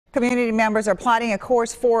Community members are plotting a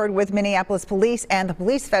course forward with Minneapolis Police and the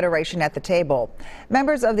Police Federation at the table.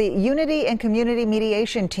 Members of the Unity and Community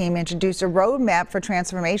Mediation Team introduced a roadmap for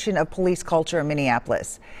transformation of police culture in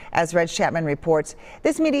Minneapolis. As Reg Chapman reports,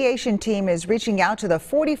 this mediation team is reaching out to the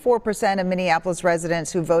 44% of Minneapolis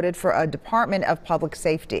residents who voted for a Department of Public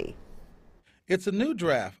Safety. It's a new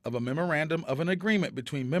draft of a memorandum of an agreement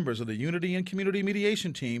between members of the Unity and Community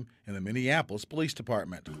Mediation Team and the Minneapolis Police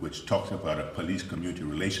Department, which talks about a police community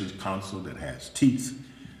relations council that has teeth,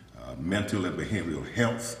 mental and behavioral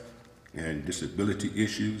health and disability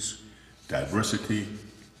issues, diversity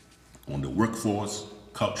on the workforce,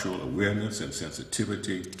 cultural awareness and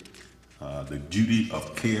sensitivity, the duty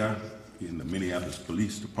of care in the Minneapolis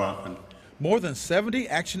Police Department. More than 70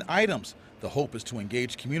 action items. The hope is to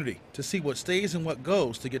engage community, to see what stays and what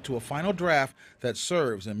goes, to get to a final draft that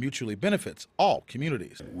serves and mutually benefits all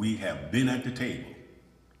communities. We have been at the table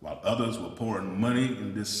while others were pouring money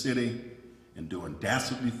in this city and doing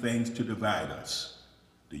dastardly things to divide us.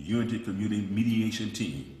 The Unity Community Mediation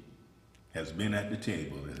Team has been at the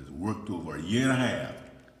table and has worked over a year and a half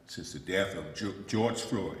since the death of George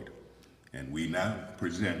Floyd. And we now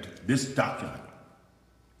present this document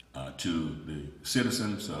to the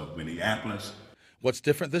citizens of Minneapolis. What's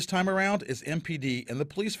different this time around is MPD and the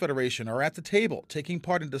Police Federation are at the table taking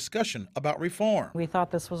part in discussion about reform. We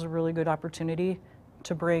thought this was a really good opportunity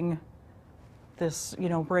to bring this,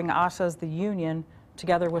 bring us as the union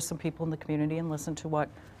together with some people in the community and listen to what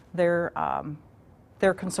their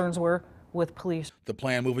concerns were with police. The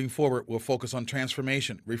plan moving forward will focus on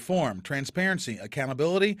transformation, reform, transparency,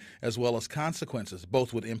 accountability, as well as consequences,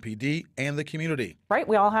 both with MPD and the community. Right,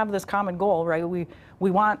 we all have this common goal, right? We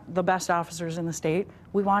want the best officers in the state.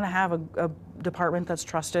 We want to have a department that's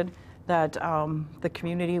trusted, that the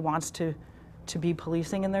community wants to be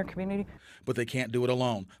policing in their community. But they can't do it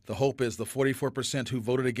alone. The hope is the 44% who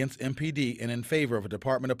voted against MPD and in favor of a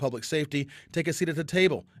Department of Public Safety take a seat at the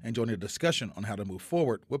table and join a discussion on how to move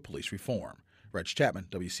forward with police reform. Reg Chapman,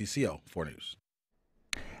 WCCO 4 News.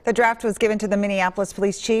 The draft was given to the Minneapolis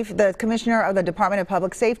Police Chief, the Commissioner of the Department of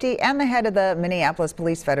Public Safety, and the head of the Minneapolis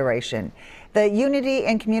Police Federation. The Unity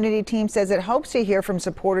and Community Team says it hopes to hear from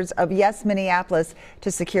supporters of Yes Minneapolis to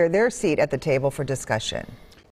secure their seat at the table for discussion.